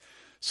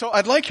So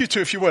I'd like you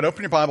to, if you would,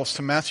 open your Bibles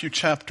to Matthew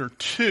chapter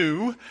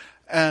 2.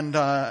 And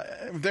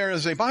there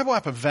is a Bible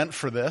app event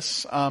for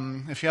this.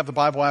 If you have the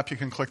Bible app, you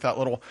can click that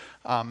little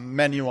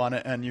menu on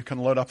it and you can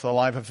load up the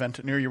live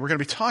event near you. We're going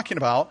to be talking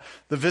about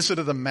the visit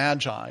of the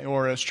Magi,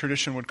 or as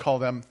tradition would call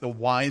them, the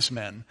wise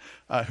men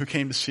who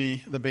came to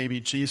see the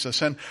baby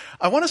Jesus. And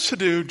I want us to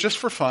do, just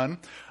for fun,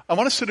 I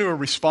want us to do a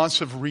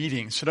responsive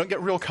reading, so don't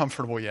get real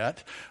comfortable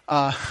yet.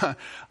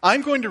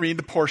 I'm going to read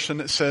the portion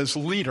that says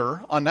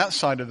leader on that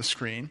side of the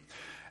screen.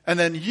 And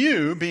then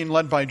you, being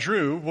led by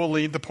Drew, will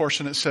lead the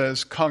portion that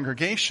says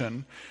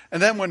congregation.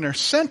 And then when they're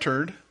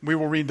centered, we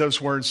will read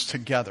those words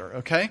together,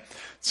 okay?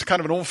 It's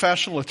kind of an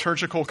old-fashioned,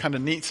 liturgical, kind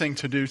of neat thing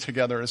to do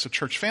together as a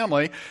church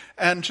family.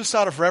 And just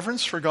out of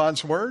reverence for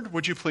God's word,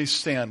 would you please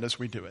stand as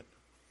we do it?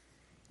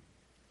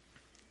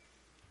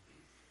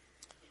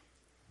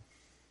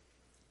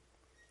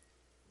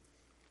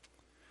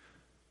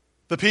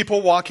 The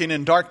people walking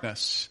in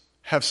darkness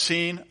have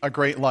seen a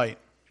great light.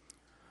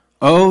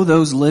 Oh,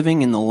 those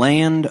living in the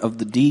land of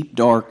the deep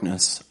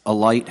darkness, a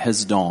light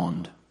has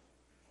dawned.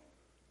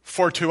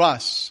 For to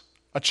us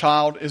a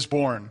child is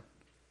born.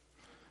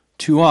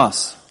 To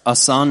us a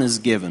son is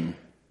given.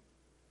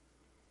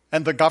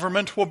 And the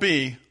government will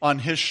be on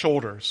his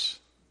shoulders.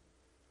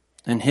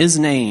 And his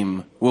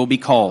name will be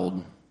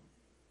called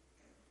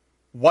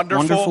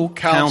Wonderful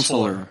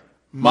Counselor,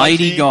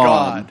 Mighty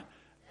God,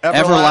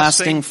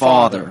 Everlasting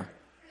Father,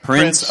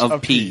 Prince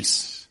of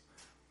Peace.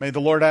 May the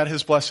Lord add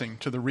his blessing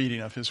to the reading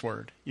of his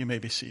word. You may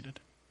be seated.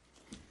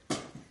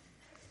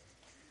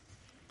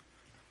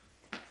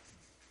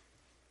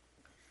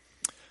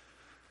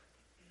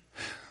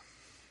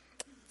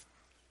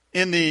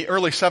 In the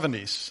early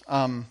 70s,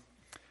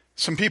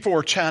 some people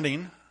were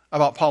chatting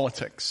about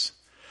politics.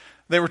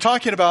 They were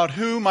talking about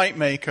who might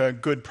make a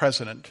good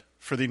president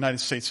for the United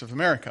States of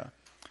America.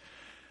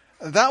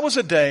 That was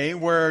a day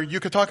where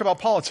you could talk about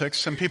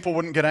politics and people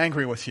wouldn't get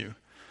angry with you.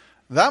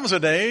 That was a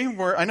day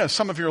where, I know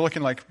some of you are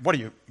looking like, what are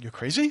you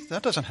crazy?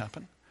 That doesn't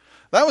happen.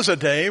 That was a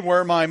day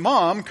where my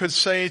mom could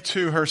say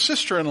to her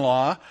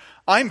sister-in-law,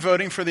 I'm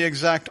voting for the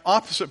exact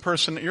opposite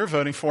person that you're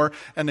voting for,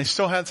 and they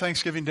still had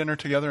Thanksgiving dinner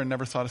together and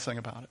never thought a thing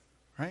about it,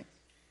 right?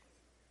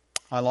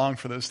 I long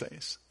for those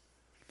days.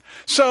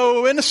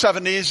 So in the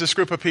 70s, this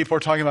group of people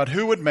were talking about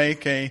who would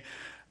make a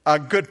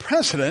good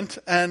president,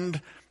 and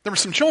there were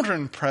some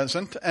children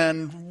present,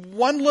 and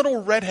one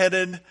little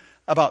redheaded,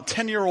 about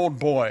 10-year-old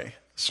boy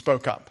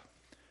spoke up.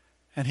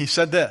 And he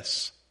said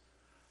this,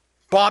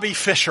 Bobby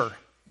Fischer.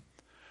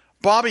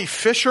 Bobby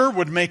Fischer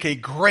would make a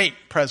great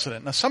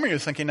president. Now, some of you are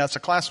thinking that's a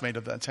classmate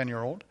of that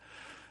 10-year-old,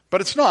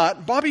 but it's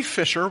not. Bobby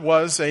Fischer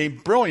was a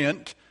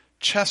brilliant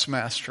chess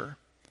master.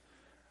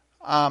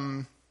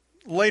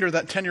 Later,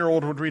 that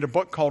 10-year-old would read a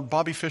book called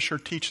Bobby Fischer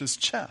Teaches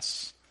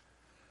Chess.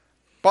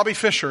 Bobby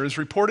Fischer is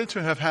reported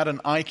to have had an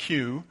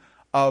IQ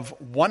of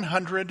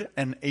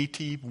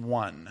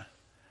 181. In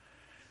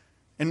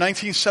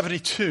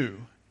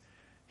 1972,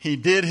 he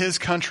did his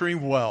country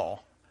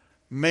well,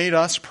 made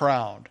us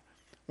proud,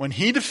 when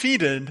he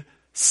defeated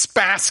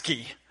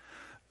Spassky,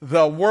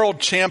 the world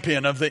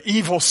champion of the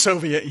evil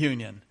Soviet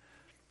Union.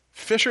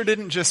 Fischer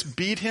didn't just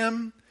beat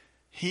him,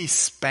 he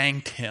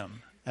spanked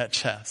him at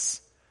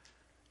chess.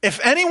 If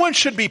anyone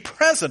should be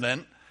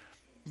president,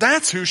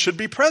 that's who should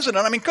be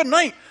president. I mean, good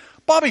night,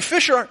 Bobby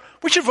Fischer.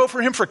 We should vote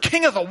for him for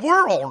king of the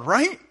world,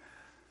 right?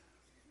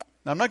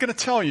 Now, I'm not going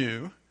to tell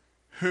you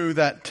who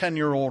that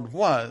 10-year-old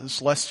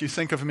was, lest you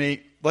think of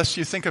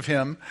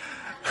him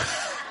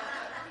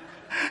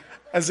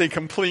as a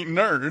complete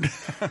nerd.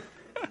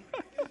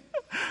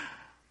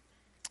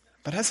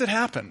 But as it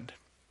happened,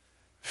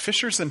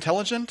 Fischer's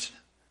intelligence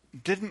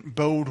didn't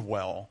bode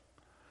well.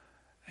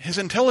 His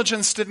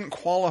intelligence didn't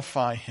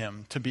qualify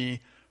him to be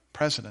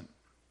president.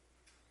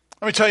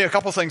 Let me tell you a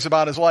couple things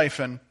about his life,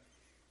 and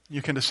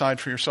you can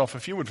decide for yourself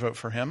if you would vote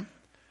for him.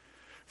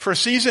 For a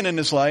season in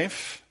his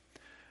life,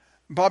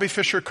 Bobby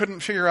Fischer couldn't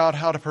figure out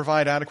how to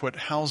provide adequate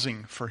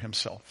housing for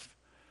himself,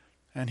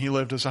 and he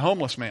lived as a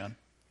homeless man.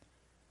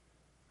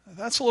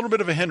 That's a little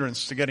bit of a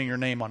hindrance to getting your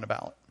name on the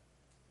ballot.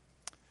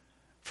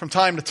 From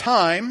time to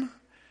time,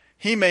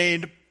 he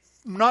made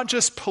not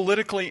just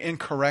politically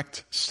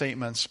incorrect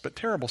statements, but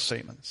terrible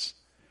statements.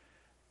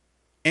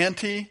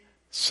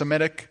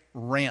 Anti-Semitic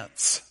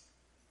rants,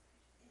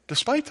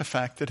 despite the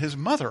fact that his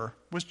mother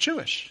was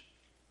Jewish.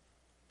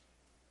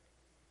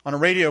 On a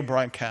radio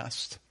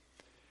broadcast,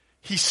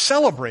 he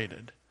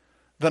celebrated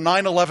the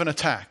 9/11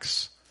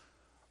 attacks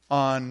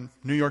on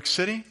New York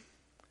City,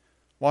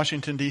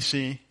 Washington,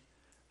 D.C.,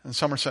 and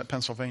Somerset,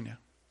 Pennsylvania.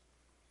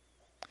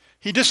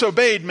 He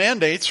disobeyed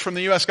mandates from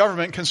the U.S.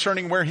 government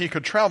concerning where he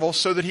could travel,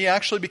 so that he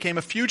actually became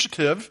a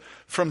fugitive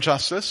from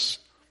justice.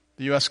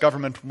 The U.S.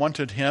 government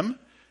wanted him.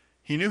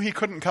 He knew he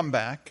couldn't come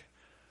back.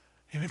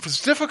 It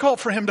was difficult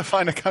for him to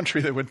find a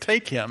country that would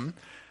take him.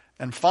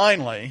 And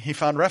finally, he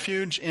found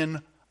refuge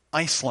in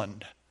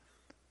Iceland,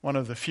 one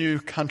of the few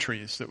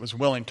countries that was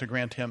willing to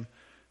grant him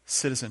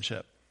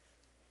citizenship.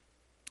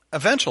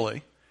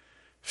 Eventually,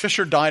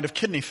 Fischer died of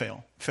kidney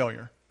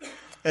failure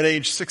at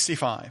age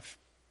 65.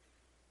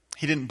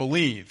 He didn't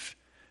believe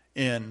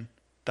in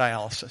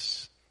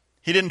dialysis.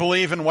 He didn't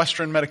believe in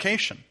Western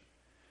medication.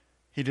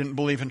 He didn't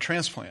believe in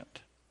transplant.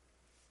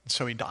 And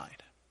so he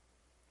died.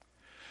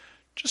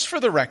 Just for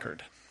the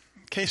record,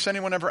 in case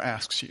anyone ever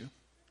asks you,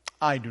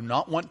 I do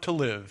not want to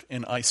live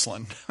in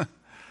Iceland.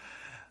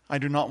 I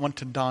do not want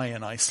to die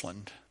in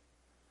Iceland.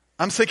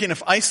 I'm thinking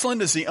if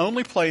Iceland is the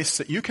only place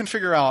that you can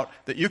figure out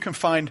that you can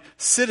find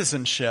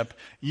citizenship,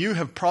 you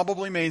have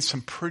probably made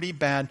some pretty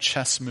bad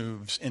chess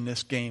moves in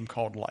this game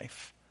called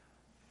life.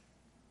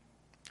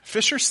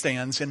 Fisher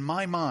stands, in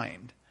my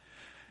mind,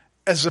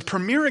 as a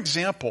premier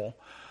example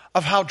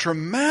of how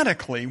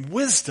dramatically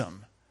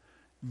wisdom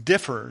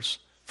differs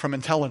from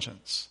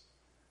intelligence.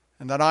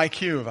 And that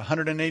IQ of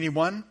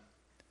 181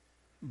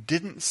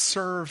 didn't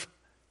serve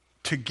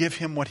to give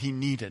him what he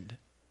needed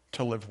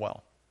to live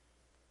well.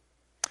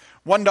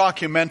 One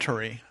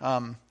documentary,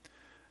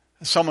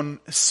 someone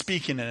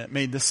speaking in it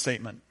made this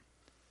statement: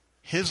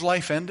 his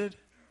life ended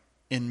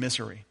in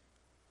misery.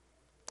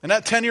 And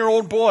that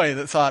 10-year-old boy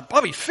that thought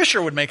Bobby Fischer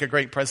would make a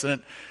great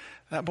president,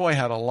 that boy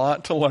had a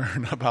lot to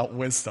learn about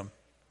wisdom,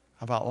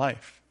 about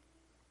life.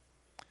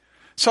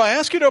 So I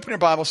ask you to open your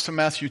Bibles to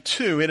Matthew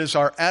 2. It is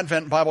our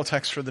Advent Bible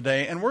text for the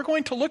day, and we're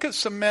going to look at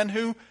some men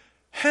who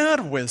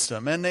had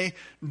wisdom, and they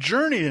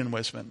journeyed in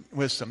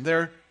wisdom.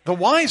 They're the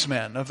wise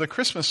men of the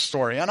Christmas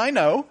story. And I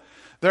know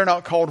they're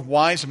not called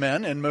wise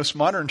men in most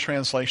modern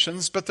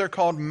translations, but they're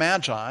called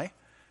magi.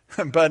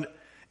 But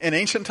in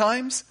ancient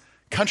times,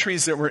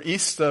 countries that were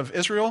east of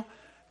Israel,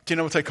 do you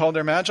know what they called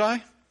their magi?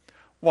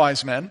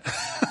 Wise men.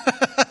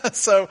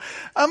 So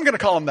I'm going to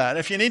call them that.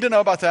 If you need to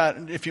know about that,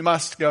 if you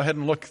must, go ahead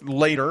and look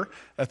later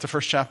at the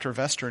first chapter of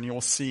Esther, and you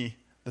will see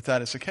that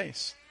that is the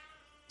case.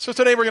 So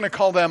today we're going to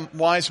call them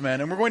wise men,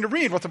 and we're going to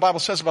read what the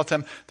Bible says about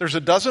them. There's a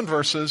dozen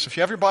verses. If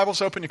you have your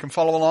Bibles open, you can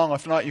follow along.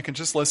 If not, you can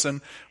just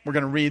listen. We're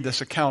going to read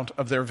this account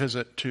of their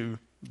visit to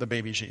the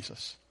baby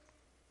Jesus.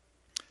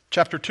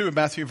 Chapter 2 of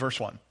Matthew, verse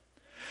 1.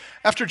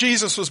 After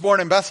Jesus was born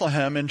in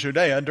Bethlehem in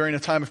Judea during the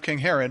time of King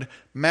Herod,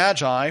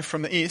 Magi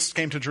from the east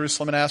came to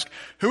Jerusalem and asked,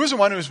 "Who is the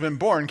one who has been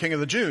born King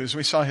of the Jews?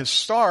 We saw his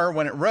star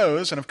when it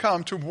rose and have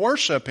come to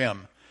worship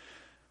him."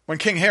 When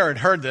King Herod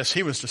heard this,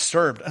 he was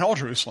disturbed, and all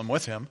Jerusalem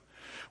with him.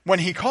 When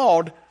he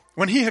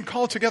had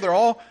called together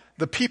all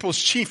the people's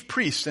chief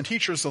priests and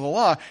teachers of the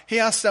law, he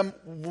asked them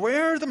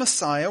where the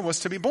Messiah was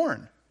to be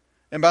born.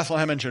 "In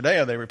Bethlehem in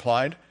Judea," they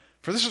replied,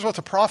 "for this is what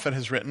the prophet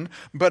has written.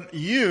 But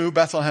you,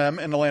 Bethlehem,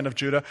 in the land of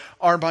Judah,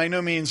 are by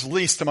no means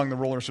least among the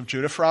rulers of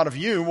Judah, for out of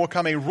you will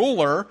come a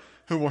ruler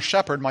who will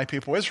shepherd my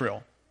people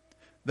Israel."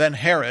 Then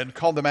Herod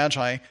called the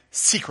Magi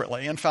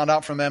secretly and found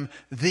out from them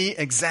the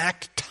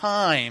exact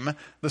time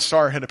the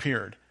star had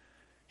appeared.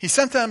 He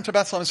sent them to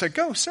Bethlehem and said,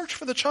 "Go, search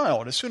for the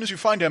child. As soon as you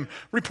find him,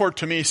 report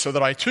to me so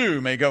that I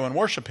too may go and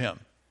worship him."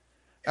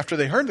 After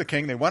they heard the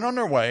king, they went on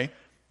their way,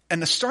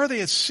 and the star they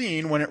had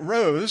seen when it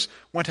rose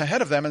went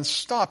ahead of them and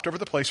stopped over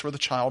the place where the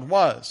child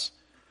was.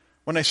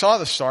 When they saw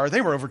the star,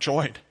 they were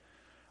overjoyed.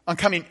 On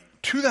coming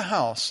to the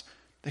house,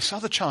 they saw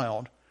the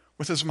child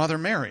with his mother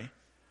Mary,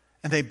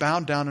 and they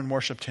bowed down and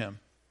worshipped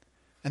him.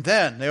 And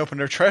then they opened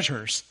their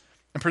treasures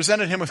and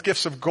presented him with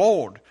gifts of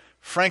gold,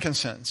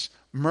 frankincense,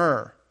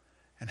 myrrh.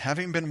 And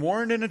having been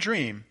warned in a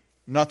dream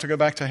not to go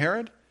back to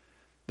Herod,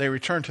 they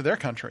returned to their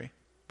country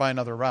by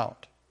another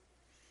route.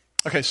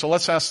 Okay, so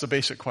let's ask the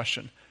basic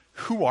question.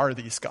 Who are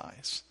these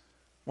guys?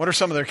 What are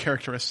some of their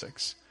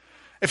characteristics?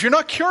 If you're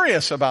not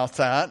curious about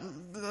that,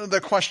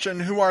 the question,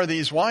 who are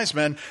these wise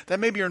men, then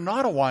maybe you're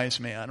not a wise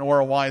man or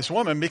a wise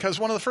woman, because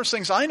one of the first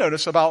things I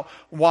notice about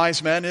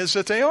wise men is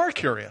that they are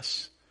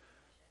curious.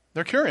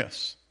 They're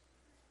curious.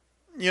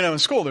 You know, in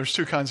school, there's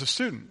two kinds of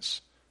students.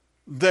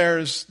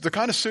 There's the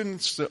kind of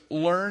students that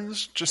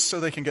learns just so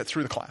they can get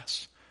through the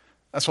class.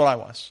 That's what I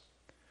was.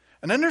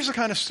 And then there's the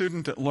kind of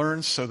student that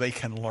learns so they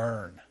can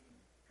learn.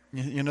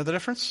 You know the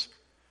difference?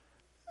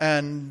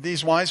 And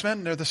these wise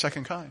men, they're the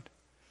second kind.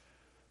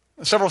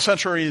 Several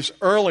centuries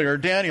earlier,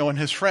 Daniel and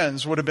his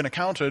friends would have been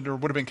counted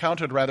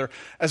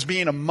as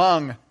being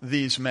among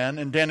these men.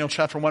 In Daniel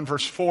chapter 1,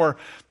 verse 4,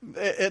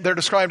 they're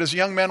described as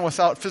young men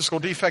without physical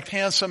defect,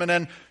 handsome, and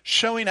then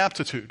showing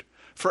aptitude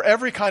for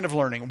every kind of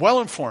learning,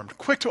 well-informed,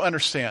 quick to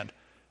understand,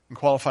 and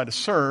qualified to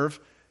serve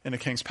in the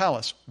king's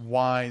palace.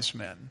 Wise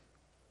men.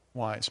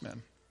 Wise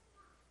men.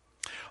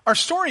 Our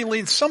story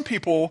leads some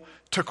people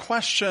to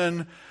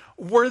question,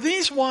 were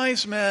these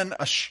wise men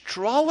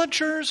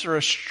astrologers or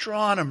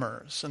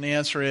astronomers? And the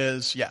answer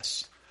is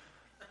yes.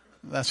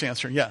 That's the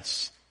answer,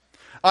 yes.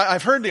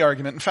 I've heard the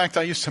argument. In fact,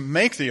 I used to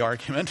make the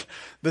argument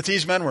that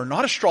these men were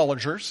not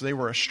astrologers, they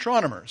were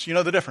astronomers. You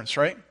know the difference,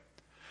 right?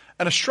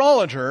 An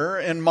astrologer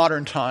in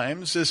modern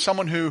times is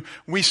someone who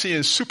we see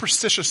as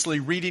superstitiously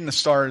reading the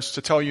stars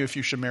to tell you if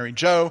you should marry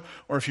Joe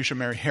or if you should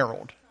marry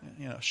Harold.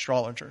 You know,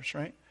 astrologers,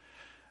 right?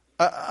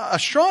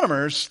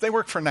 Astronomers, they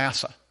work for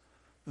NASA.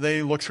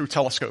 They look through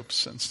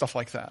telescopes and stuff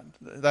like that.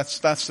 That's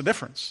the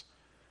difference.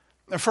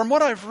 And from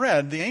what I've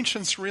read, the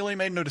ancients really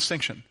made no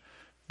distinction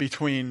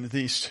between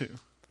these two.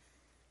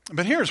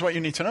 But here's what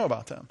you need to know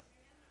about them.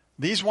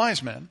 These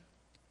wise men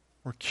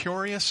were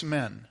curious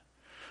men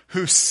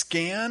who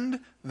scanned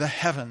the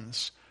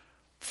heavens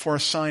for a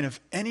sign of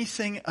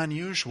anything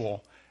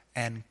unusual,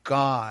 and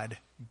God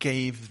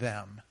gave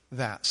them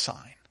that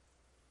sign.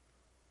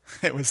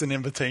 It was an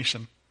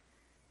invitation.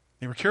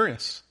 They were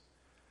curious.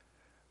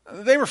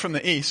 They were from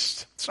the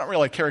East. It's not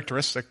really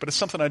characteristic, but it's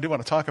something I do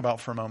want to talk about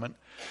for a moment.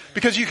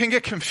 Because you can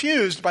get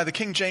confused by the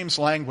King James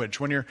language.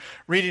 When you're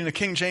reading the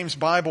King James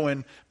Bible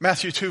in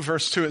Matthew 2,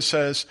 verse 2, it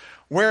says,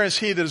 "Where is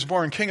he that is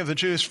born King of the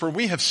Jews? For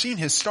we have seen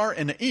his star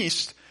in the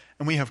East,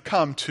 and we have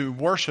come to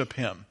worship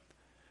him."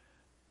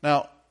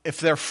 Now, if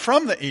they're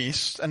from the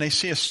East and they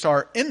see a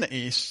star in the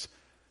East,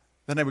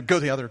 then they would go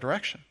the other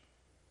direction.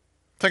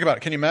 Think about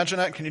it. Can you imagine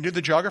that? Can you do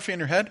the geography in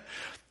your head?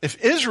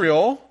 If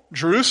Israel,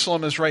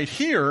 Jerusalem, is right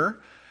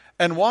here,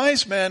 and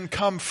wise men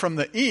come from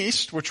the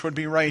east, which would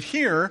be right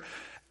here,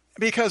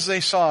 because they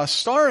saw a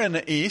star in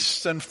the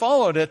east and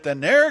followed it,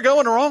 then they're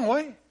going the wrong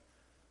way.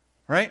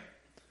 Right?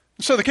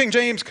 So the King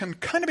James can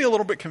kind of be a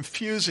little bit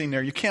confusing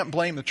there. You can't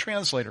blame the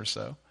translators,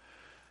 though.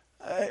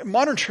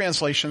 Modern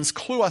translations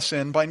clue us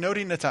in by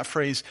noting that that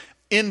phrase,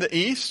 "in the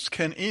east,"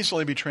 can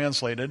easily be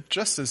translated,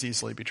 just as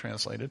easily be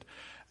translated,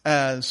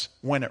 as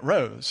 "when it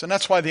rose." And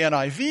that's why the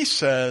NIV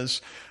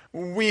says,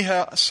 "We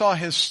saw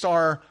his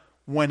star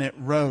when it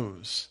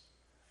rose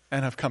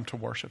and have come to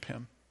worship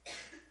him."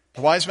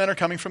 The wise men are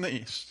coming from the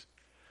east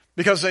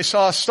because they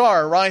saw a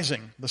star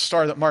rising, the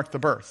star that marked the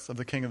birth of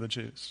the King of the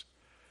Jews.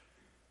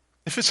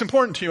 If it's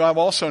important to you, I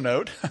will also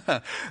note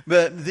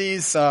that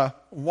these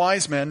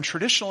wise men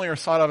traditionally are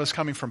thought of as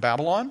coming from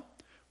Babylon,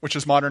 which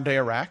is modern-day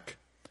Iraq,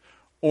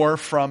 or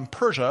from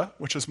Persia,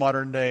 which is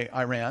modern-day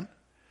Iran.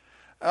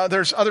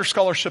 There's other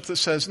scholarship that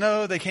says,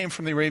 no, they came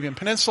from the Arabian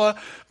Peninsula,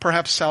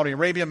 perhaps Saudi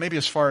Arabia, maybe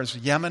as far as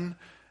Yemen.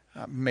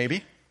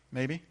 Maybe.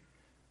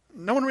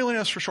 No one really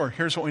knows for sure.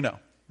 Here's what we know.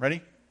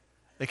 Ready?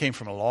 They came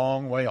from a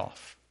long way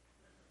off.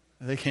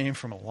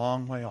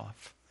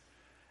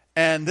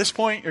 And at this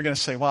point, you're going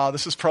to say, wow,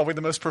 this is probably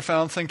the most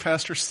profound thing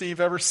Pastor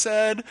Steve ever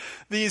said.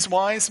 These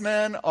wise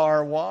men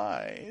are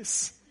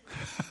wise.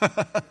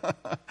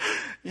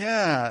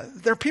 Yeah,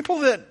 they're people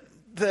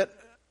that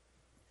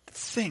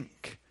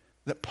think,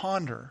 that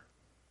ponder,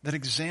 that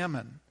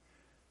examine,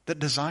 that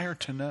desire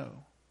to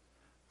know,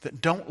 that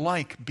don't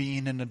like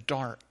being in the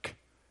dark.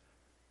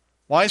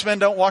 Wise men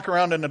don't walk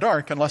around in the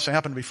dark unless they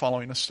happen to be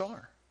following a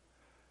star.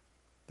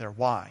 They're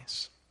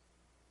wise.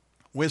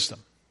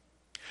 Wisdom.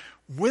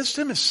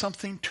 Wisdom is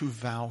something to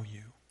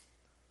value.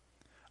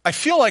 I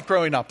feel like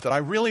growing up that I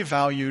really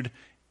valued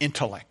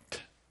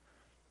intellect.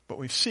 But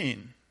we've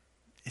seen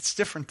it's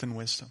different than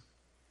wisdom.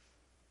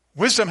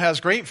 Wisdom has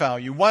great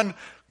value. One,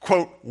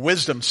 quote,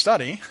 wisdom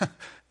study.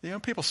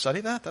 People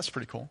study that? That's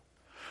pretty cool.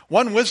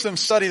 One wisdom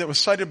study that was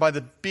cited by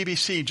the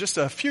BBC just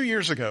a few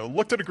years ago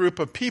looked at a group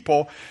of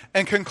people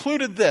and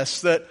concluded this,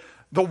 that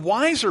the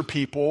wiser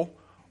people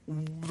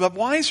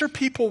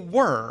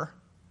were,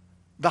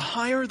 the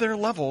higher their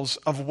levels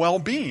of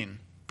well-being,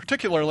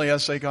 particularly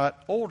as they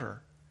got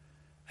older.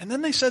 And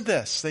then they said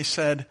this. They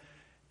said,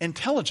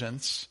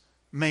 intelligence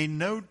made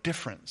no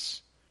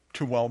difference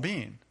to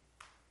well-being.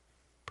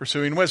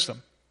 Pursuing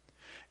wisdom.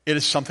 It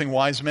is something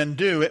wise men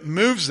do. It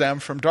moves them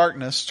from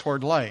darkness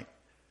toward light.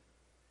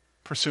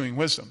 Pursuing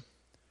wisdom.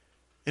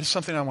 It is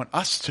something I want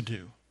us to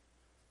do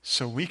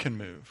so we can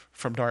move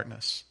from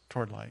darkness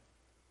toward light.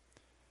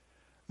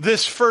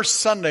 This first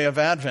Sunday of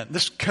Advent,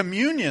 this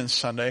Communion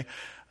Sunday,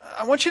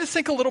 I want you to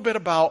think a little bit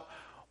about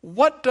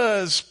what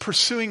does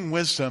pursuing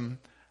wisdom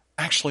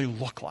actually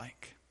look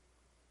like?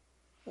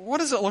 What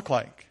does it look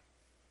like?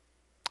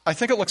 I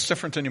think it looks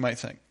different than you might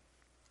think.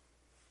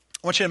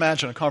 I want you to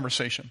imagine a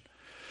conversation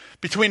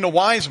between the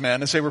wise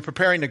men as they were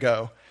preparing to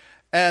go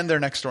and their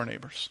next door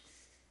neighbors.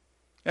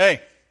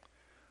 Hey,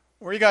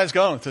 where are you guys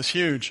going with this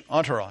huge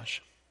entourage?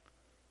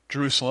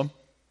 Jerusalem.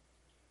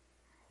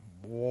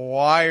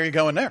 Why are you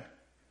going there?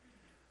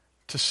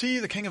 To see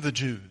the King of the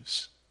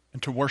Jews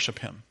and to worship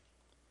him.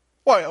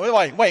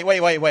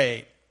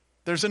 Wait.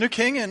 There's a new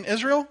king in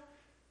Israel?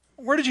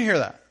 Where did you hear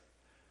that?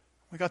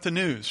 We got the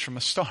news from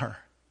a star.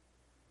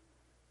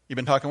 You've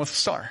been talking with a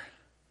star.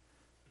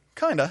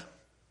 Kinda.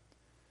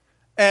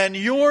 And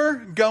you're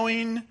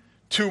going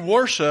to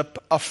worship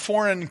a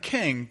foreign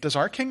king. Does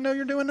our king know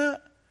you're doing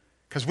that?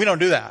 Because we don't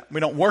do that. We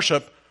don't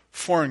worship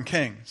foreign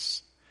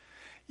kings.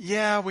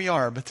 Yeah, we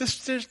are. But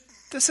this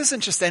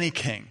isn't just any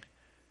king.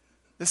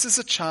 This is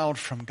a child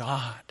from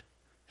God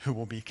who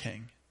will be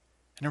king.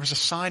 And there was a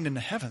sign in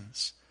the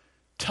heavens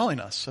telling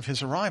us of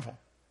his arrival.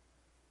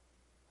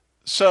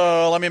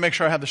 So let me make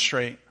sure I have this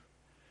straight.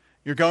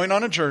 You're going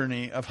on a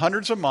journey of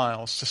hundreds of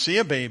miles to see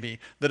a baby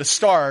that a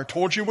star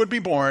told you would be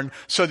born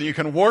so that you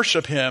can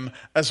worship him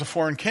as a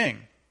foreign king.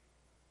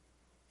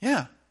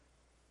 Yeah,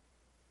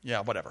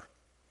 whatever.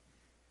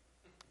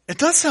 It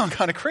does sound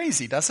kind of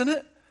crazy, doesn't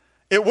it?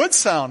 It would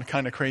sound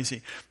kind of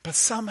crazy. But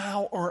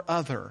somehow or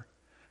other,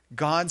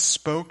 God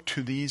spoke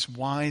to these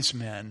wise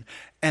men,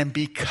 and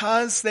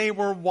because they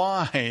were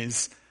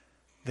wise,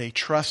 they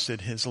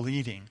trusted his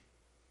leading.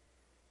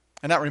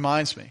 And that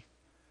reminds me,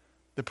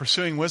 that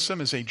pursuing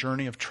wisdom is a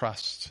journey of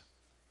trust.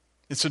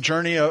 It's a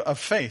journey of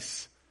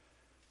faith.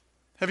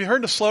 Have you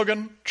heard the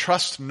slogan,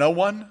 trust no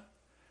one?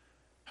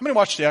 How many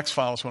watched The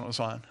X-Files when it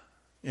was on?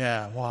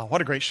 Yeah, wow, what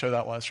a great show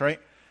that was, right?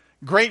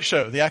 Great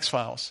show, The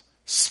X-Files.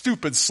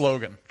 Stupid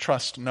slogan,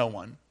 trust no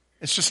one.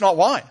 It's just not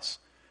wise.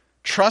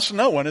 Trust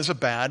no one is a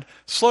bad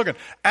slogan.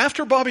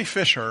 After Bobby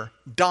Fischer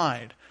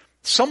died,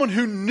 someone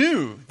who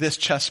knew this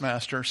chess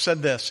master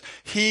said this: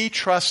 he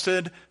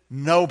trusted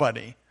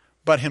nobody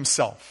but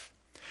himself.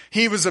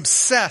 He was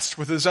obsessed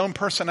with his own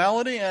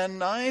personality,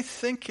 and I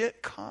think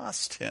it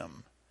cost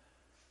him.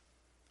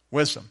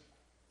 Wisdom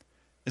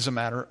is a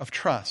matter of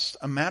trust,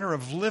 a matter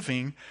of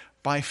living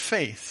by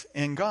faith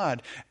in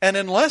God. And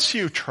unless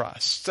you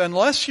trust,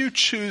 unless you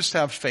choose to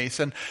have faith,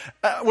 and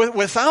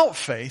without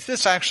faith,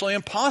 it's actually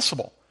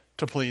impossible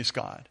to please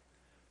God.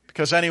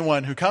 Because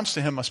anyone who comes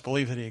to him must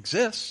believe that he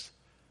exists,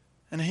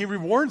 and he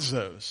rewards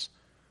those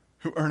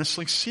who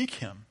earnestly seek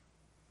him.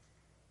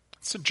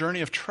 It's a journey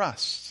of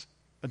trust,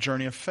 a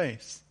journey of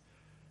faith.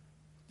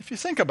 If you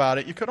think about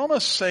it, you could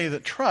almost say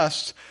that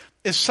trust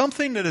is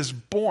something that is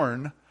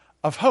born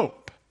of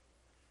hope.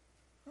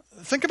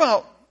 Think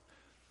about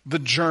the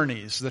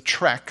journeys, the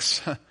treks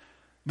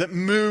that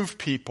move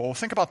people.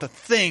 Think about the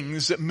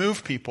things that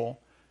move people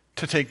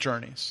to take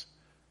journeys.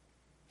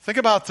 Think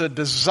about the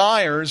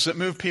desires that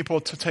move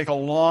people to take a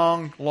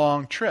long,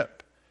 long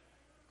trip.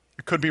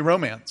 It could be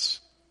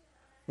romance.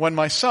 When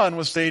my son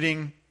was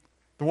dating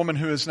the woman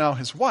who is now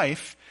his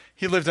wife,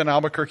 he lived in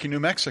Albuquerque, New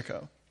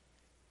Mexico.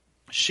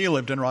 She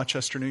lived in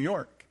Rochester, New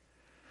York.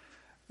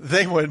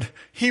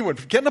 He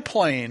would get in a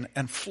plane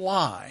and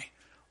fly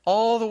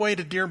all the way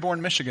to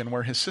Dearborn, Michigan,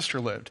 where his sister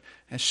lived.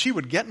 And she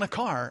would get in a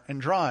car and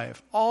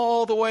drive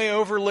all the way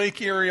over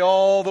Lake Erie,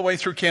 all the way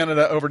through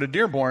Canada, over to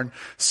Dearborn,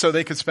 so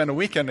they could spend a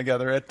weekend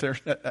together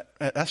at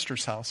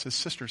Esther's house, his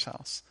sister's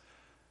house.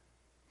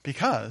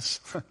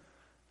 Because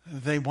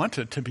they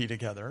wanted to be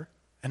together,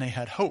 and they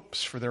had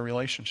hopes for their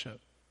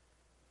relationship.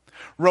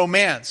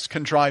 Romance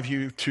can drive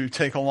you to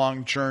take a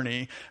long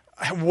journey.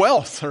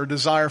 Wealth or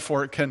desire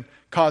for it can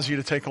cause you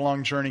to take a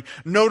long journey.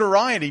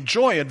 Notoriety,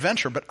 joy,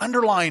 adventure. But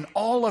underlying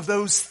all of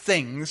those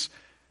things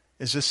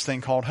is this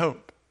thing called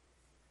hope.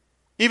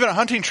 Even a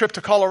hunting trip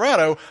to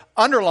Colorado,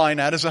 underlying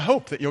that is a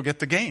hope that you'll get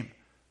the game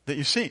that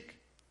you seek.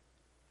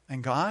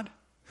 And God,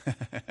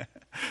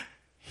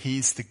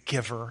 He's the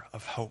giver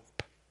of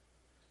hope.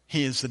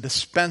 He is the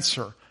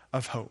dispenser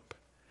of hope.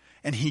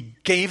 And He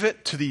gave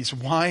it to these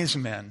wise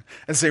men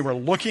as they were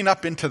looking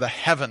up into the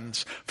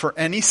heavens for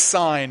any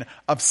sign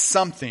of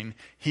something.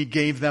 He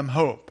gave them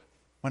hope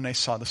when they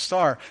saw the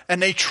star.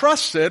 And they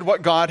trusted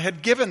what God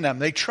had given them.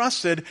 They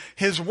trusted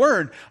His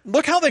word.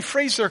 Look how they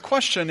phrase their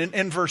question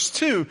in verse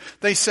 2.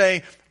 They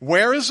say,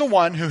 "Where is the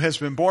one who has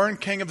been born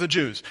King of the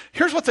Jews?"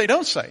 Here's what they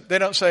don't say. They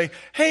don't say,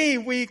 "Hey,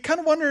 we kind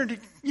of wondered,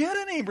 you had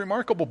any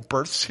remarkable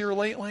births here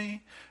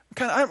lately?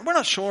 We're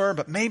not sure,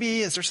 but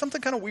maybe, is there something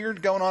kind of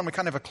weird going on? We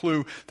kind of have a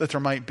clue that there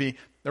might be."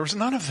 There was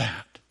none of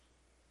that.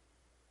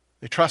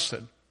 They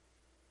trusted.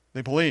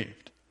 They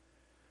believed.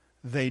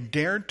 They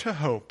dared to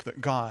hope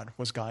that God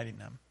was guiding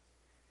them.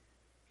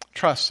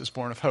 Trust is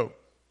born of hope.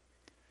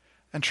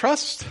 And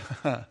trust,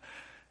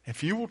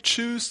 if you will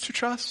choose to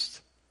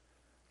trust,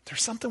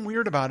 there's something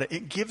weird about it.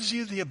 It gives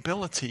you the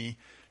ability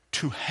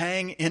to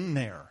hang in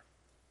there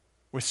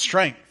with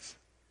strength,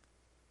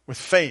 with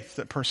faith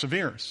that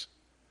perseveres.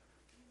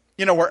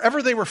 You know,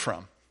 wherever they were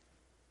from,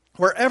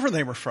 we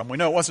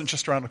know it wasn't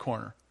just around the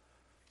corner.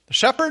 The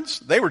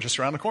shepherds, they were just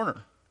around the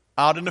corner,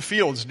 out in the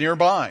fields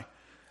nearby.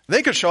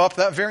 They could show up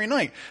that very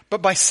night.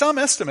 But by some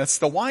estimates,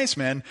 the wise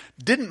men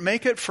didn't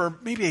make it for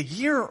maybe a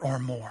year or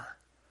more,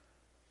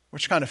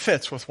 which kind of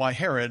fits with why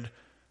Herod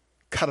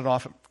cut it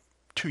off at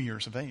 2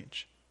 years of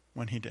age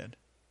when he did.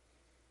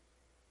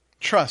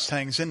 Trust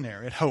hangs in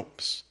there. It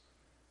hopes.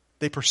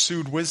 They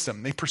pursued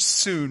wisdom. They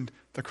pursued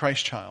the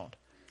Christ child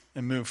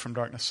and moved from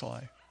darkness to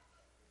light.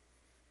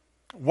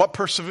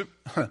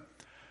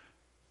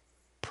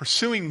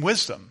 Pursuing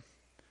wisdom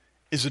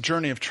is a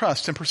journey of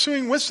trust, and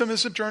pursuing wisdom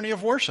is a journey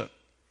of worship.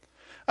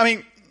 I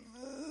mean,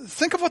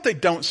 think of what they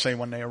don't say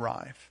when they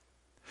arrive.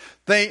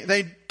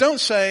 They don't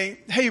say,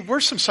 "Hey,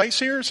 we're some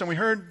sightseers and we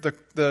heard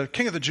the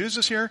King of the Jews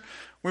is here.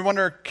 We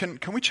wonder, can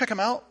we check him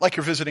out?" Like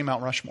you're visiting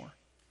Mount Rushmore.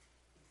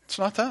 It's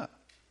not that.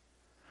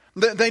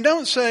 They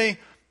don't say,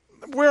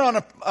 "We're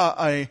on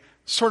a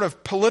sort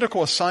of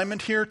political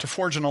assignment here to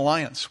forge an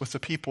alliance with the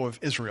people of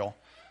Israel."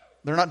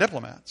 They're not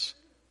diplomats.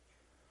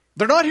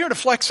 They're not here to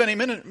flex any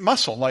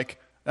muscle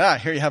like,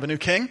 here you have a new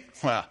king.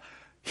 Well,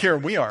 here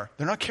we are.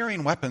 They're not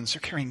carrying weapons.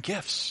 They're carrying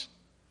gifts.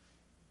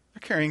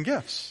 They're carrying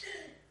gifts.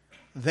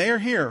 They are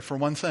here for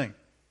one thing,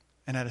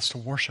 and that is to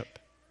worship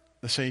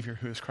the Savior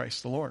who is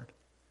Christ the Lord.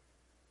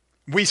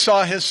 We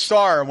saw His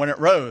star when it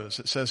rose,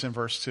 it says in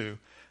verse 2,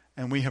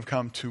 and we have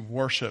come to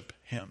worship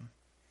Him.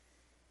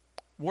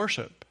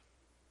 Worship.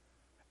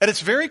 At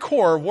its very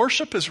core,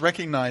 worship is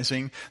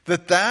recognizing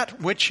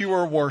that which you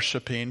are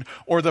worshiping,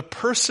 or the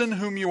person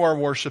whom you are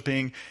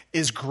worshiping,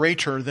 is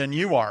greater than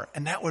you are.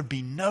 And that would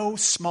be no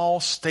small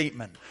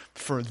statement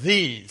for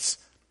these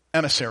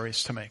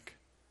emissaries to make.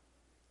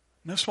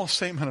 No small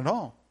statement at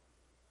all.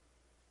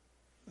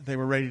 They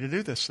were ready to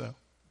do this, though.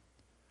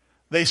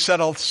 They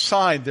set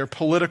aside their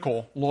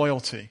political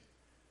loyalty.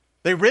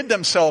 They rid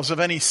themselves of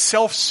any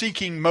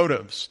self-seeking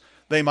motives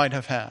they might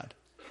have had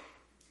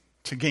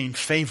to gain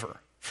favor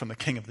from the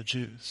King of the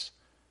Jews.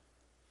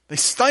 They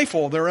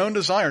stifle their own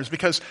desires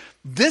because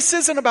this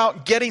isn't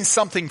about getting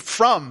something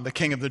from the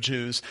King of the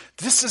Jews.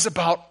 This is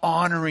about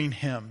honoring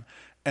him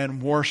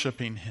and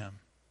worshiping him.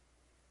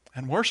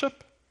 And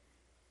worship,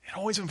 it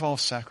always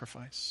involves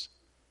sacrifice.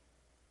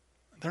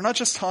 They're not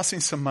just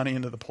tossing some money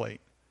into the plate.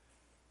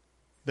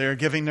 They're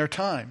giving their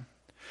time.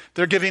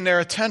 They're giving their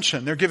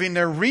attention. They're giving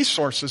their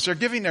resources. They're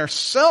giving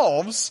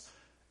themselves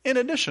in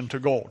addition to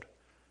gold,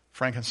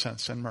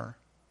 frankincense, and myrrh.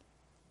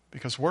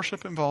 Because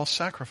worship involves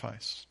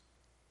sacrifice.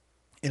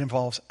 It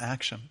involves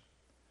action.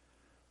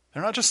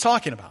 They're not just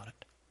talking about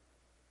it.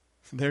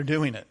 They're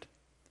doing it.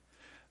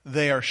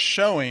 They are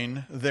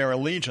showing their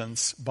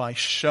allegiance by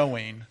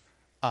showing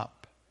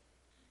up.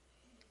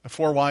 The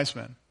 4 wise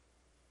men,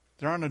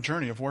 they're on a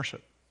journey of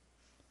worship.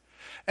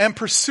 And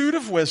pursuit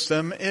of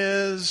wisdom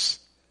is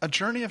a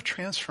journey of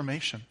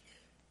transformation.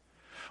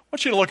 I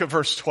want you to look at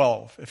verse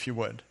 12, if you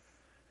would.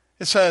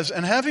 It says,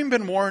 "And having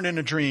been warned in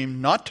a dream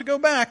not to go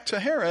back to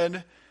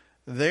Herod,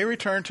 they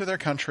returned to their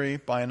country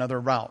by another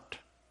route."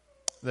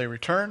 They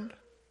returned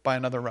by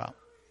another route.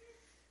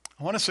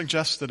 I want to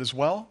suggest that as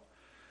well,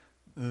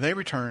 they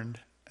returned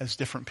as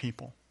different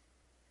people,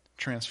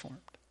 transformed.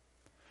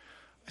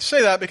 I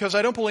say that because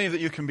I don't believe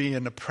that you can be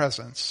in the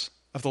presence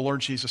of the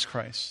Lord Jesus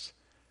Christ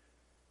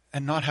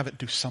and not have it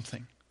do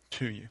something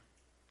to you.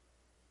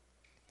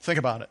 Think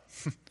about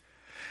it.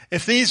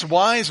 If these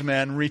wise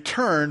men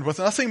returned with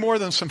nothing more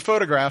than some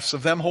photographs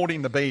of them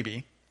holding the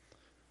baby,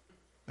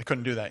 they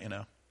couldn't do that,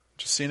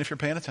 Just seeing if you're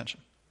paying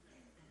attention.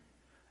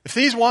 If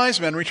these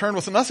wise men returned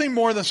with nothing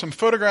more than some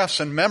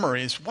photographs and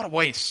memories, what a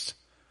waste.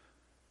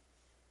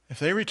 If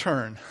they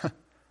return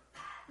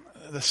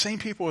the same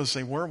people as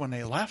they were when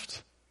they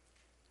left,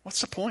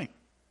 what's the point?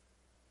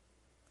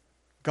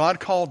 God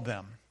called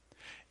them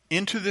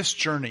into this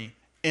journey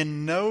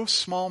in no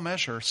small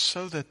measure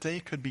so that they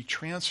could be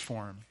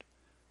transformed,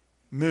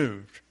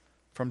 moved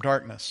from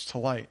darkness to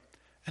light.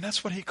 And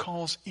that's what he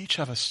calls each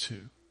of us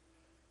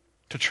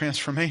to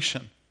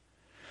transformation.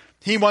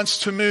 He wants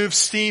to move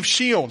Steve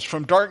Shields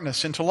from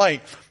darkness into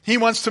light. He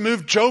wants to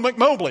move Joe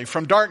McMobley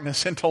from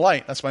darkness into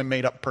light. That's my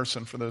made-up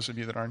person for those of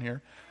you that aren't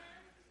here.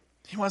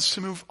 He wants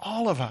to move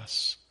all of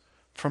us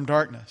from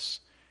darkness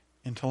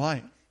into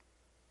light.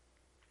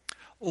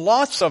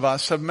 Lots of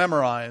us have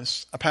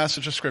memorized a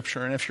passage of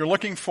Scripture, and if you're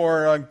looking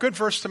for a good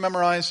verse to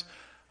memorize,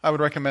 I would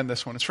recommend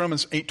this one. It's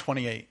Romans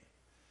 8:28.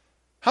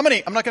 How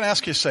many, I'm not going to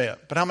ask you to say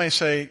it, but how many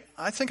say,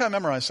 I think I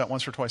memorized that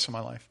once or twice in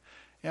my life?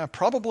 Yeah,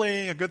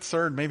 probably a good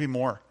third, maybe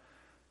more.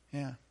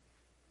 Yeah.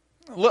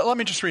 Let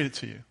me just read it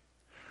to you.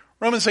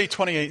 Romans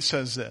 8:28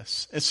 says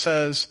this. It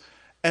says,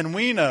 "And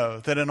we know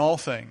that in all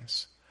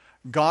things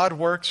God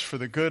works for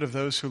the good of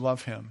those who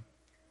love him,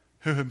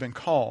 who have been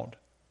called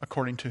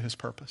according to his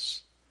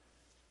purpose."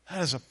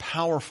 That is a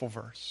powerful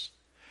verse.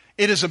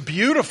 It is a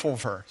beautiful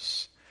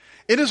verse.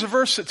 It is a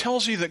verse that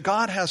tells you that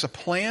God has a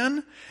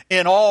plan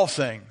in all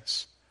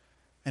things,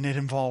 and it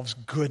involves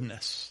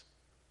goodness.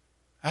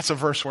 That's a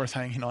verse worth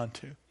hanging on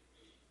to.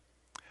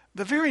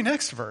 The very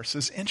next verse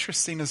is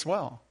interesting as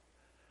well.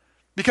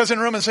 Because in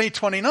Romans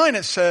 8:29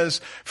 it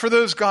says, "For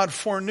those God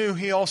foreknew,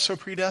 he also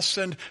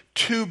predestined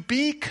to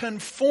be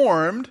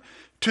conformed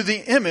to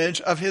the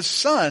image of his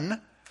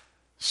Son,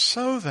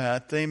 so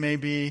that he may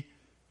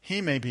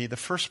be the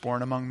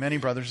firstborn among many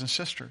brothers and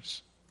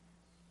sisters."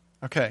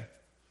 Okay.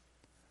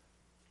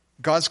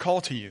 God's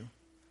call to you,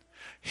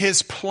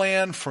 his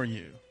plan for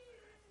you,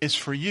 is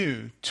for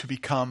you to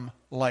become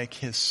like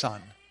his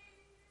Son,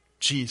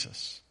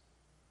 Jesus.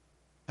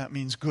 That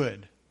means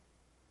good.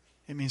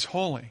 It means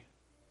holy.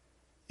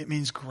 It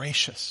means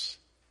gracious.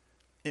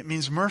 It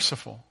means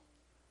merciful,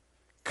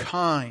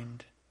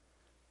 kind,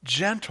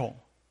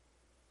 gentle,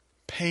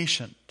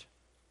 patient,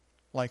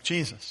 like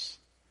Jesus.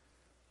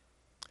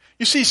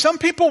 You see, some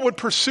people would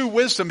pursue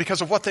wisdom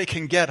because of what they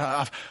can get.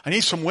 I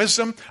need some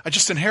wisdom. I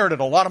just inherited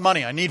a lot of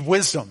money. I need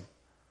wisdom.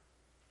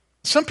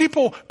 Some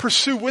people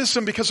pursue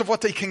wisdom because of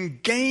what they can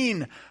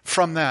gain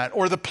from that,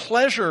 or the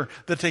pleasure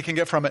that they can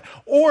get from it.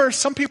 Or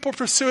some people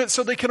pursue it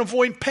so they can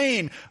avoid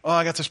pain. Oh,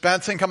 I got this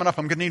bad thing coming up.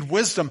 I'm going to need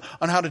wisdom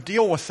on how to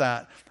deal with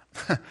that.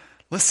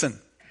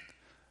 Listen,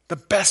 the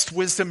best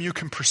wisdom you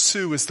can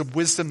pursue is the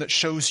wisdom that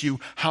shows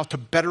you how to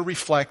better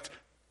reflect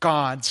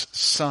God's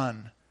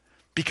Son.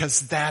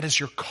 Because that is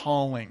your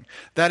calling.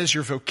 That is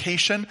your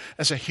vocation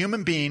as a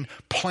human being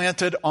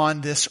planted on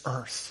this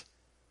earth.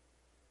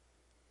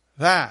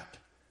 That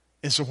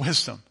is a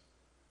wisdom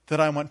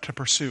that I want to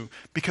pursue.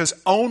 Because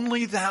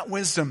only that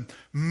wisdom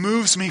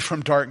moves me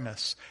from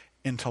darkness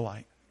into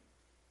light.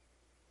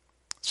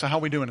 So how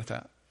are we doing at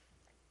that?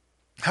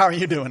 How are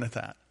you doing at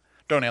that?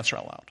 Don't answer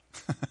out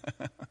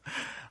loud.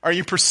 Are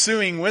you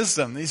pursuing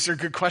wisdom? These are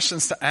good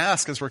questions to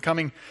ask as we're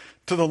coming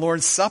to the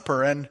Lord's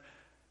Supper. And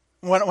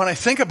when I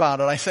think about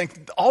it, I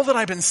think all that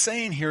I've been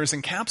saying here is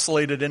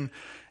encapsulated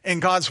in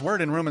God's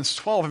word in Romans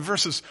 12. In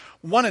verses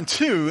 1 and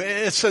 2,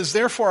 it says,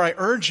 "Therefore I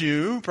urge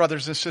you,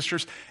 brothers and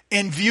sisters,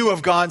 in view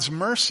of God's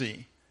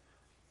mercy,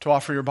 to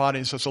offer your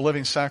bodies as a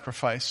living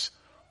sacrifice,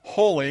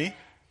 holy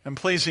and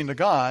pleasing to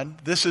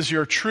God. This is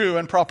your true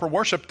and proper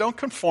worship. Don't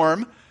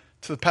conform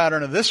to the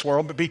pattern of this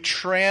world, but be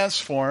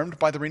transformed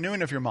by the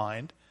renewing of your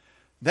mind.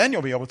 Then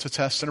you'll be able to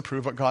test and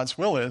approve what God's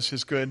will is,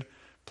 his good,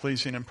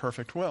 pleasing, and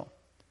perfect will."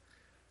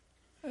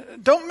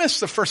 Don't miss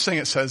the first thing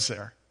it says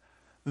there,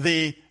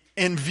 the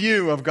 "in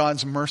view of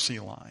God's mercy"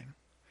 line,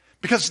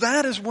 because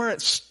that is where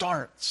it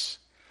starts.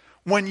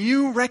 When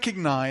you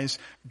recognize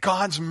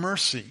God's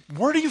mercy,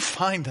 where do you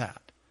find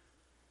that?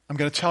 I'm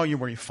going to tell you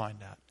where you find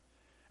that.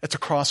 At the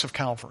cross of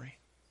Calvary.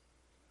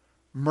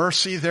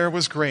 Mercy there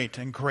was great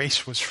and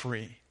grace was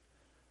free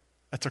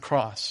at the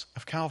cross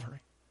of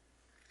Calvary.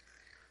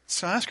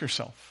 So ask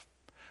yourself,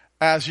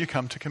 as you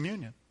come to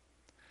communion,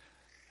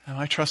 am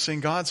I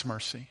trusting God's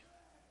mercy?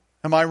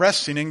 Am I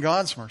resting in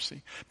God's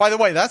mercy? By the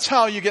way, that's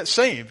how you get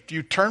saved.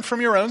 You turn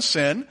from your own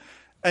sin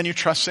and you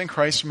trust in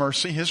Christ's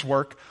mercy, his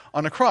work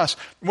on the cross.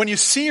 When you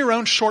see your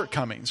own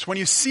shortcomings, when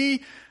you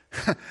see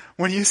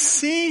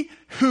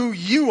who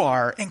you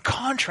are in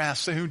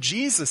contrast to who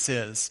Jesus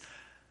is,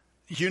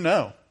 you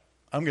know,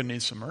 I'm going to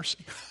need some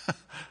mercy.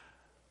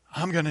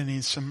 I'm going to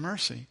need some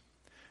mercy.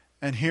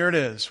 And here it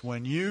is.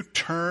 When you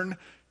turn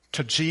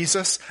to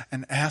Jesus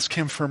and ask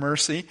him for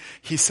mercy,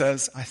 he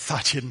says, "I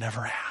thought you'd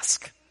never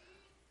ask.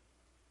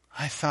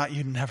 I thought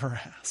you'd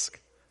never ask."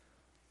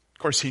 Of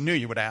course, he knew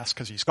you would ask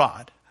because he's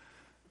God.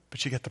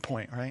 But you get the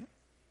point, right?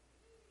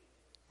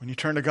 When you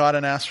turn to God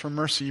and ask for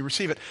mercy, you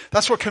receive it.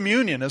 That's what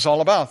communion is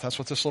all about. That's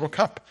what this little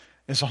cup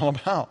is all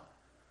about.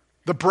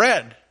 The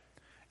bread,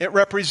 it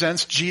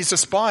represents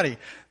Jesus' body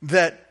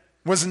that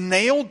was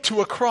nailed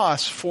to a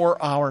cross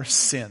for our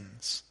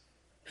sins.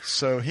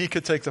 So he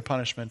could take the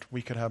punishment,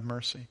 we could have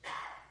mercy.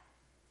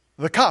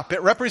 The cup,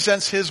 it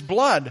represents his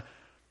blood,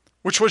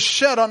 which was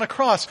shed on the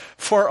cross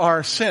for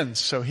our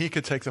sins. So he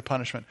could take the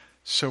punishment,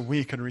 so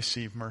we could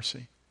receive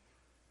mercy.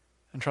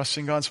 And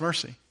trusting God's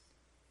mercy.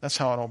 That's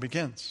how it all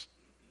begins.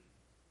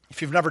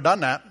 If you've never done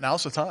that,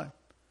 now's the time.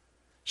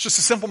 It's just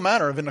a simple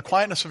matter of, in the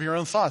quietness of your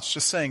own thoughts,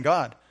 just saying,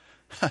 "God,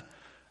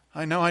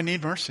 I know I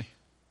need mercy.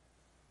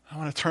 I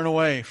want to turn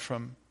away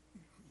from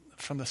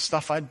the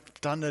stuff I've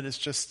done that is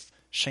just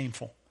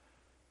shameful.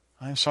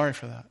 I am sorry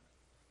for that.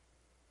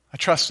 I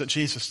trust that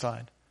Jesus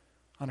died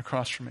on the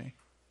cross for me.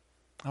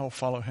 I will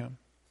follow him."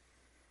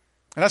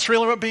 And that's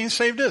really what being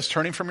saved is,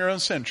 turning from your own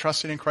sin,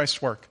 trusting in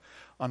Christ's work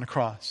on the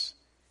cross.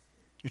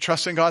 You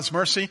trust in God's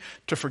mercy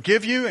to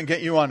forgive you and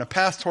get you on a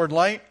path toward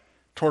light,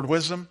 toward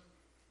wisdom,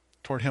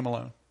 toward him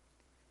alone.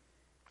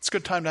 It's a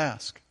good time to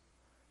ask,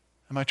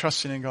 am I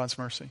trusting in God's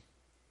mercy?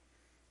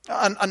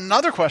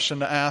 Another question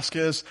to ask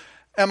is,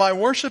 am I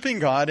worshiping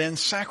God in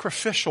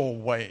sacrificial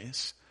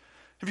ways?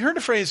 Have you heard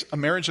the phrase, "a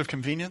marriage of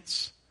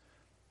convenience"?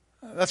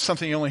 That's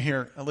something you only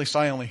hear, at least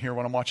I only hear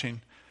when I'm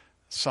watching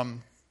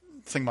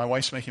something my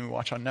wife's making me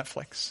watch on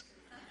Netflix.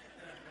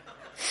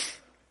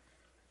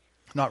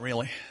 Not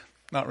really.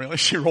 Not really.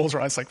 She rolls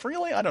her eyes like,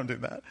 "Really? I don't do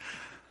that."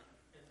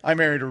 I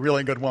married a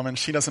really good woman.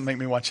 She doesn't make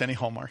me watch any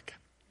Hallmark.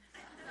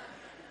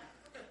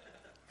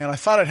 And I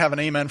thought I'd have an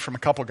amen from a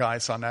couple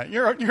guys on that.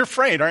 You're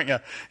afraid, aren't you?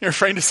 You're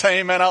afraid to say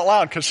amen out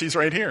loud because she's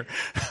right here.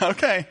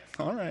 Okay.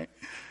 All right.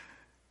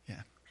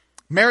 Yeah.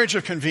 Marriage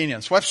of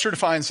convenience. Webster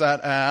defines that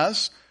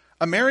as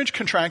a marriage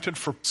contracted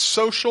for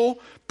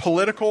social,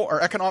 political,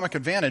 or economic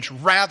advantage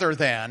rather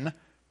than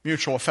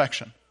mutual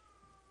affection.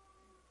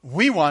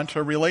 We want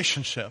a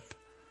relationship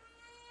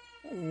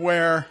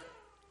where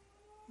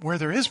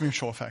there is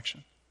mutual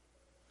affection.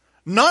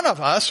 None of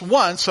us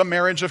wants a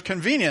marriage of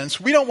convenience.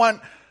 We don't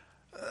want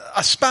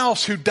a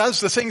spouse who does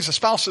the things a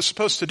spouse is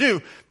supposed to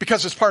do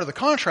because it's part of the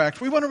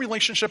contract. We want a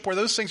relationship where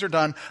those things are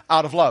done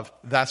out of love.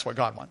 That's what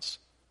God wants.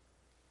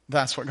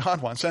 That's what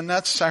God wants. And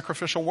that's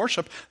sacrificial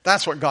worship.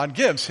 That's what God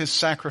gives, his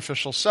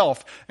sacrificial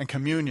self. And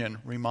communion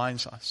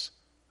reminds us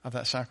of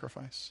that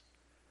sacrifice.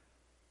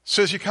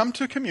 So as you come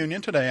to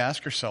communion today,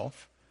 ask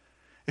yourself,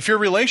 if your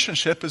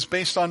relationship is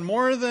based on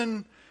more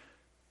than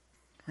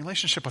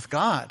relationship with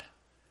God,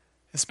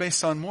 it's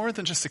based on more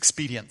than just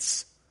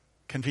expedience,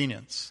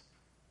 convenience.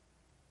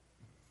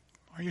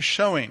 Are you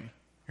showing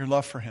your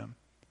love for him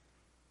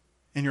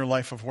in your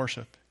life of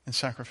worship in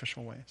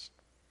sacrificial ways?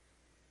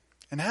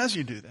 And as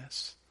you do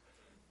this,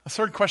 a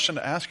third question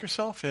to ask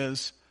yourself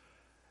is,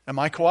 am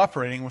I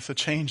cooperating with the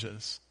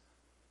changes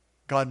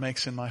God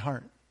makes in my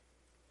heart?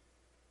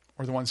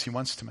 Or the ones he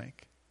wants to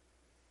make?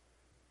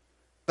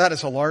 That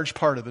is a large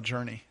part of the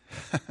journey.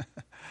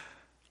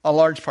 A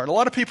large part. A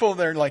lot of people,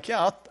 they're like,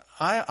 yeah,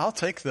 I'll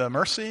take the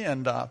mercy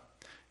and I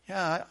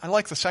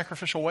like the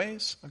sacrificial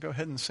ways. I'll go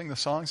ahead and sing the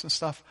songs and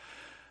stuff.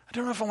 I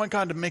don't know if I want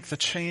God to make the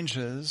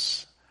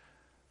changes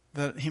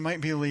that he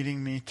might be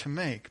leading me to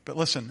make. But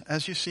listen,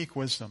 as you seek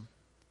wisdom,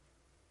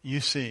 you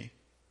see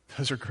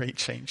those are great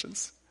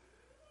changes.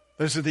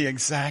 Those are the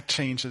exact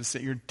changes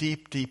that your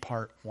deep, deep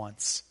heart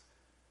wants.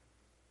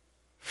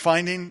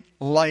 Finding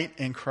light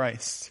in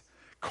Christ,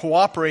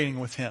 cooperating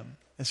with him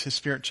as his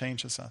Spirit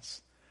changes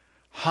us,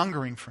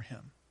 hungering for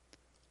him,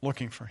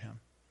 looking for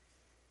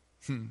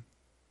him?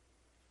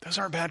 Those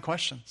aren't bad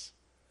questions.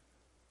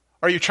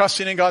 Are you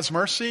trusting in God's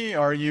mercy?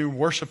 Are you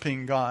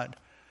worshiping God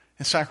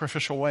in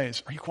sacrificial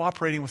ways? Are you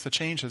cooperating with the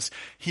changes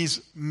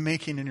he's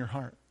making in your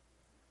heart?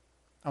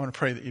 I want to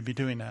pray that you'd be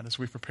doing that as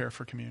we prepare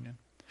for communion.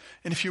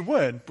 And if you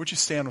would you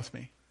stand with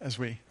me as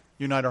we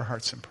unite our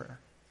hearts in prayer?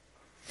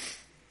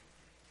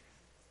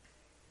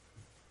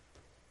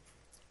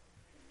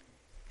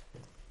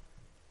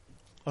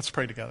 Let's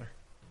pray together.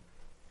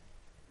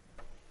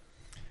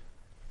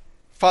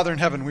 Father in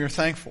heaven, we are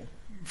thankful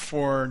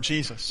for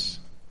Jesus.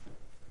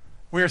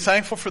 We are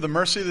thankful for the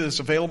mercy that is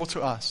available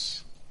to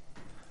us,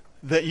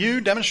 that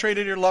you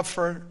demonstrated your love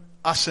for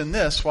us in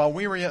this: while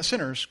we were yet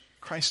sinners,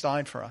 Christ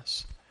died for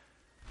us.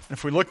 And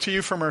if we look to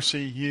you for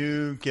mercy,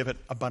 you give it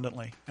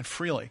abundantly and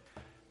freely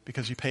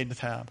because you paid the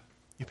tab.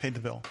 You paid the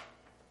bill.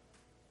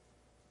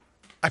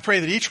 I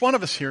pray that each one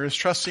of us here is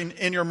trusting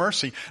in your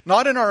mercy,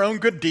 not in our own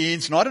good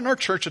deeds, not in our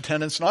church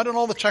attendance, not in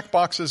all the check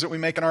boxes that we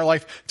make in our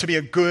life to be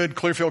a good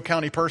Clearfield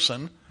County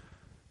person,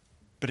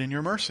 but in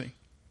your mercy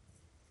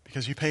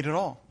because you paid it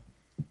all.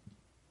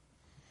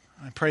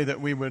 I pray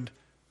that we would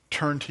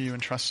turn to you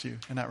and trust you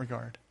in that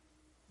regard.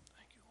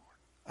 Thank you, Lord.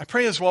 I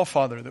pray as well,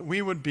 Father, that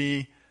we would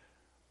be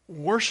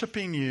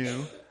worshiping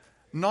you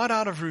not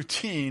out of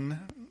routine,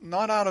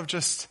 not out of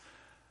just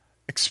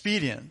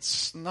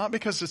expedience, not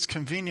because it's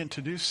convenient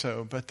to do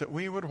so, but that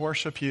we would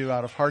worship you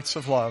out of hearts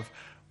of love,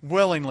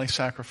 willingly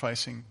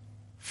sacrificing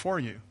for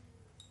you,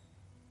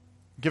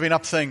 giving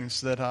up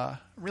things that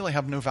really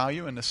have no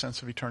value in the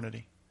sense of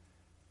eternity,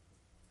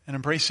 and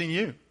embracing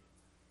you,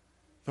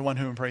 the one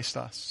who embraced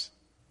us.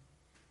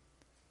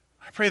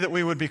 I pray that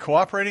we would be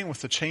cooperating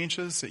with the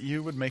changes that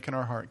you would make in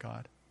our heart,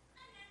 God.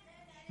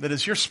 That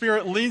as your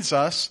Spirit leads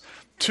us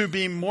to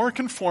be more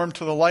conformed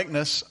to the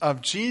likeness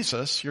of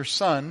Jesus, your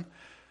Son,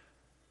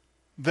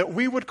 that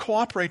we would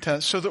cooperate to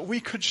that so that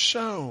we could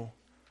show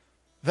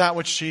that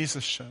which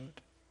Jesus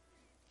showed.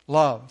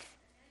 Love,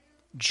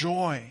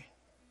 joy,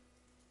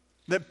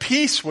 that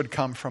peace would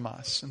come from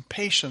us and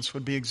patience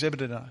would be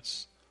exhibited in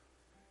us.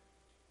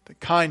 That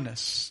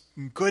kindness,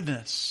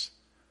 goodness,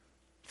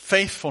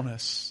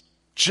 faithfulness,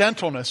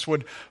 gentleness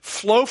would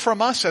flow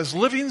from us as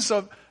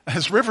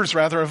rivers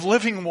of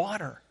living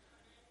water.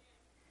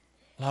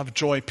 Love,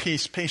 joy,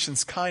 peace,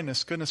 patience,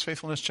 kindness, goodness,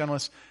 faithfulness,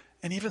 gentleness,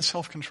 and even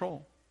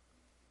self-control.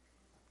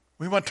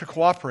 We want to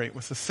cooperate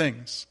with the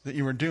things that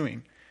you are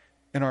doing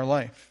in our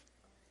life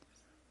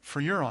for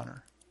your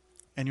honor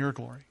and your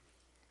glory.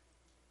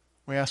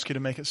 We ask you to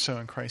make it so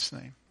in Christ's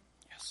name.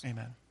 Yes.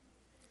 Amen.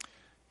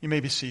 You may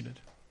be seated.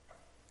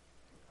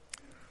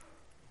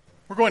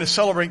 We're going to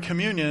celebrate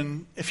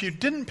communion. If you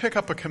didn't pick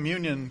up a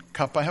communion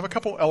cup, I have a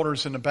couple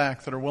elders in the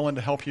back that are willing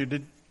to help you.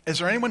 Is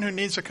there anyone who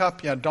needs a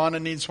cup? Yeah, Donna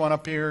needs one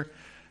up here.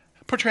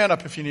 Put your hand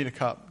up if you need a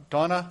cup.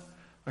 Donna?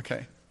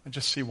 Okay, I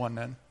just see one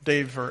then.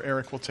 Dave or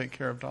Eric will take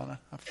care of Donna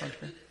up front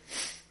here.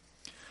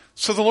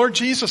 So the Lord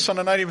Jesus, on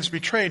the night he was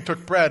betrayed,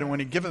 took bread, and when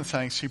he'd given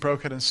thanks, he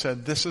broke it and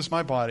said, "This is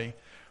my body,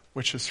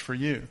 which is for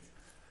you."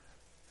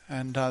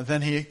 And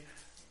then he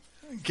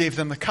gave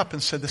them the cup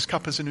and said, "This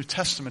cup is a New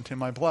Testament in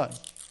my blood.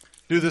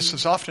 Do this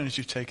as often as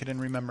you take it in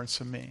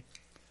remembrance of me."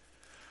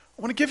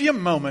 I want to give you a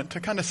moment to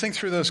kind of think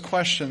through those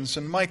questions.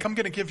 And Mike, I'm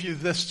going to give you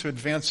this to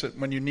advance it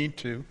when you need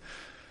to.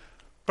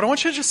 But I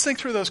want you to just think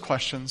through those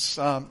questions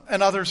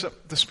and others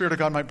that the Spirit of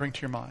God might bring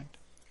to your mind.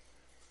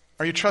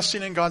 Are you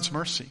trusting in God's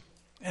mercy?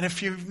 And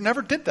if you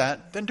never did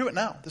that, then do it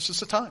now. This is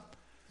the time.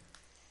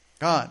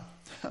 God,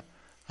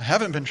 I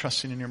haven't been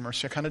trusting in your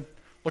mercy. I kind of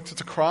looked at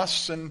the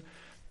cross and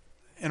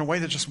in a way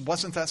that just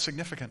wasn't that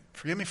significant.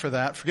 Forgive me for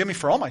that. Forgive me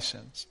for all my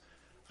sins.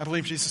 I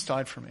believe Jesus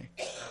died for me.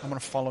 I'm going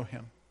to follow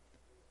him.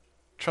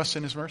 Trust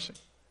in his mercy.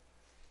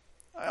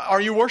 Are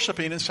you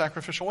worshiping in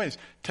sacrificial ways?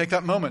 Take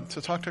that moment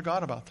to talk to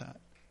God about that.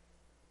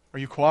 Are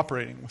you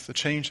cooperating with the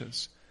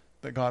changes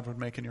that God would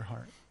make in your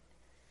heart?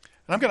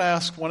 And I'm going to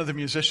ask one of the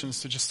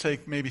musicians to just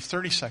take maybe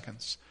 30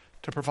 seconds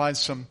to provide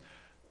some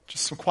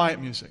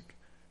quiet music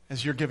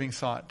as you're giving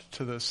thought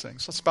to those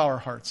things. Let's bow our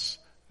hearts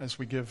as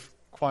we give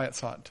quiet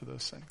thought to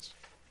those things.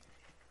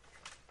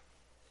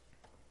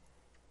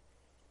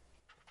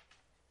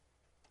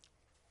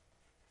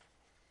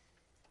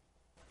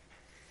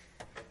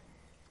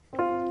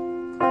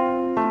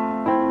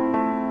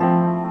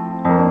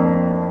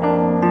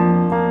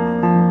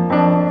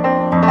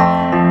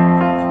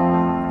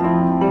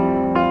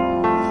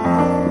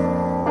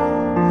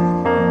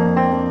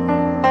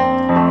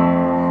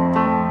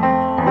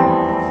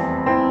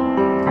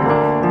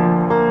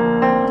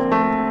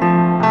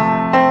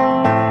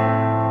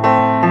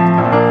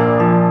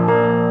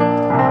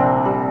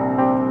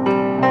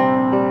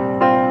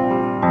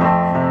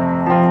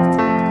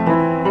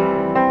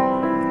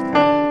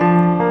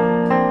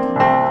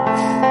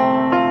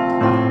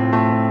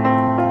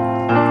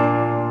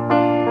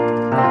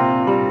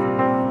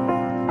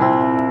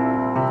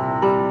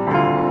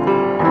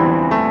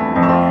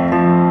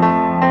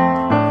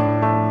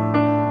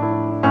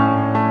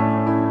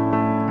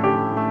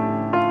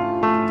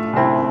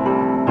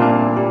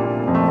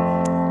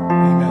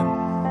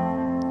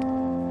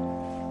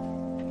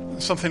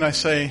 Something I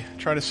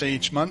try to say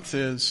each month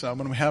is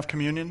when we have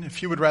communion,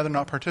 if you would rather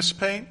not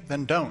participate,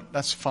 then don't.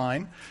 That's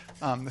fine.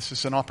 This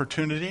is an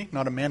opportunity,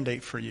 not a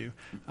mandate for you.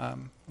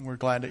 We're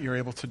glad that you're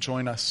able to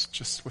join us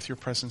just with your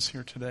presence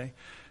here today.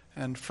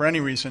 And for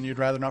any reason you'd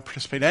rather not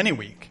participate any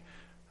week,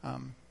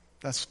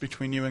 that's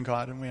between you and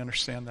God, and we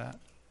understand that.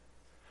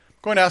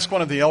 I'm going to ask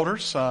one of the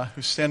elders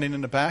who's standing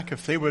in the back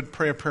if they would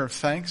pray a prayer of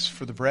thanks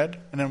for the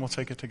bread, and then we'll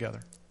take it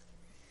together.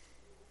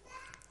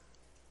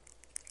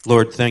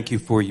 Lord, thank you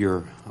for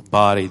your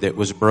body that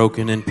was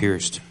broken and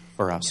pierced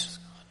for us.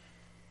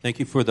 Thank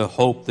you for the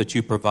hope that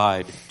you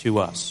provide to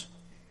us.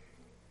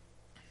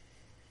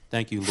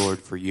 Thank you, Lord,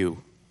 for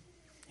you.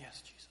 Yes,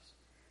 Jesus.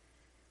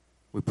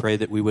 We pray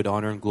that we would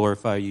honor and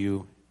glorify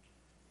you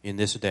in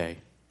this day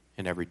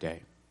and every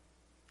day.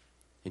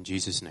 In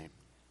Jesus' name,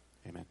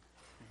 amen.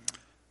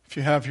 If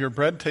you have your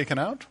bread taken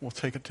out, we'll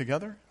take it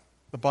together.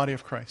 The body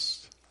of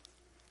Christ.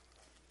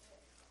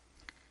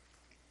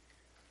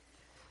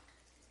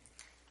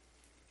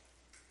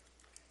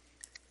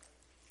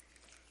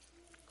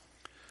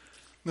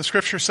 The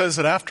scripture says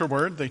that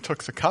afterward they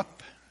took the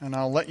cup, and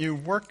I'll let you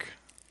work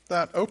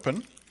that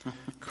open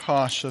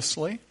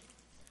cautiously.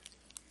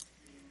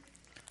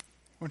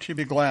 Won't you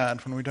be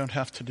glad when we don't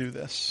have to do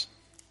this?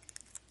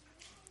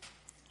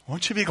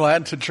 Won't you be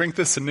glad to drink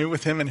this anew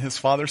with him in his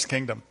Father's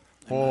kingdom?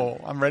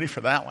 Oh, I'm ready for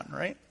that one,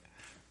 right?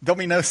 There'll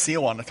be no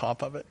seal on the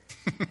top of it.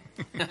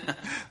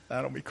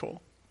 That'll be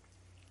cool.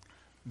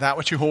 That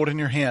which you hold in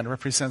your hand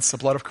represents the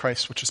blood of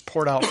Christ, which is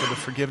poured out for the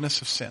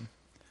forgiveness of sin.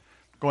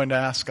 I'm going to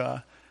ask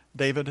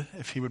David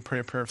if he would pray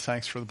a prayer of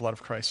thanks for the blood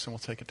of Christ, and we'll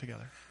take it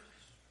together.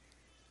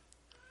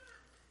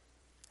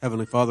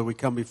 Heavenly Father, we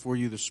come before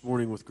you this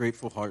morning with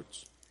grateful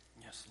hearts.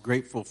 Yes, Lord.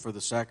 Grateful for the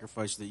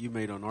sacrifice that you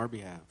made on our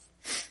behalf,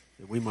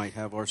 that we might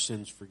have our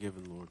sins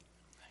forgiven, Lord.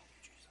 Thank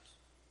you, Jesus.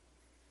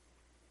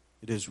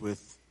 It is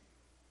with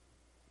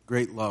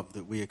great love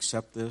that we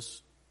accept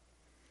this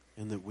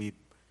and that we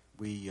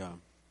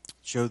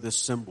show this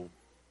symbol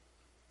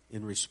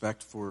in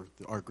respect for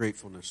our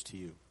gratefulness to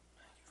you.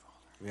 Thank you,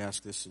 Father. We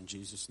ask this in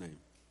Jesus' name.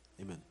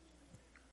 Amen.